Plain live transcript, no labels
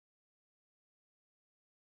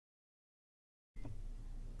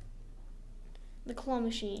The claw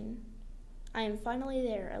machine. I am finally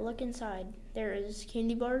there. I look inside. There is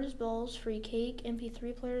candy bars, balls, free cake,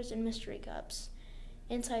 MP3 players, and mystery cups.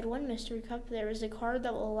 Inside one mystery cup, there is a card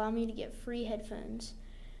that will allow me to get free headphones.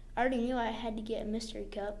 I already knew I had to get a mystery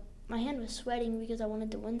cup. My hand was sweating because I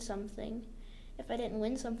wanted to win something. If I didn't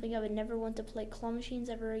win something, I would never want to play claw machines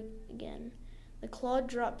ever again. The claw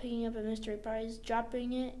dropped picking up a mystery prize,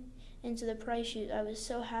 dropping it into the prize chute. I was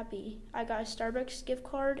so happy. I got a Starbucks gift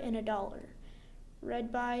card and $1.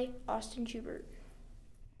 Read by Austin Schubert.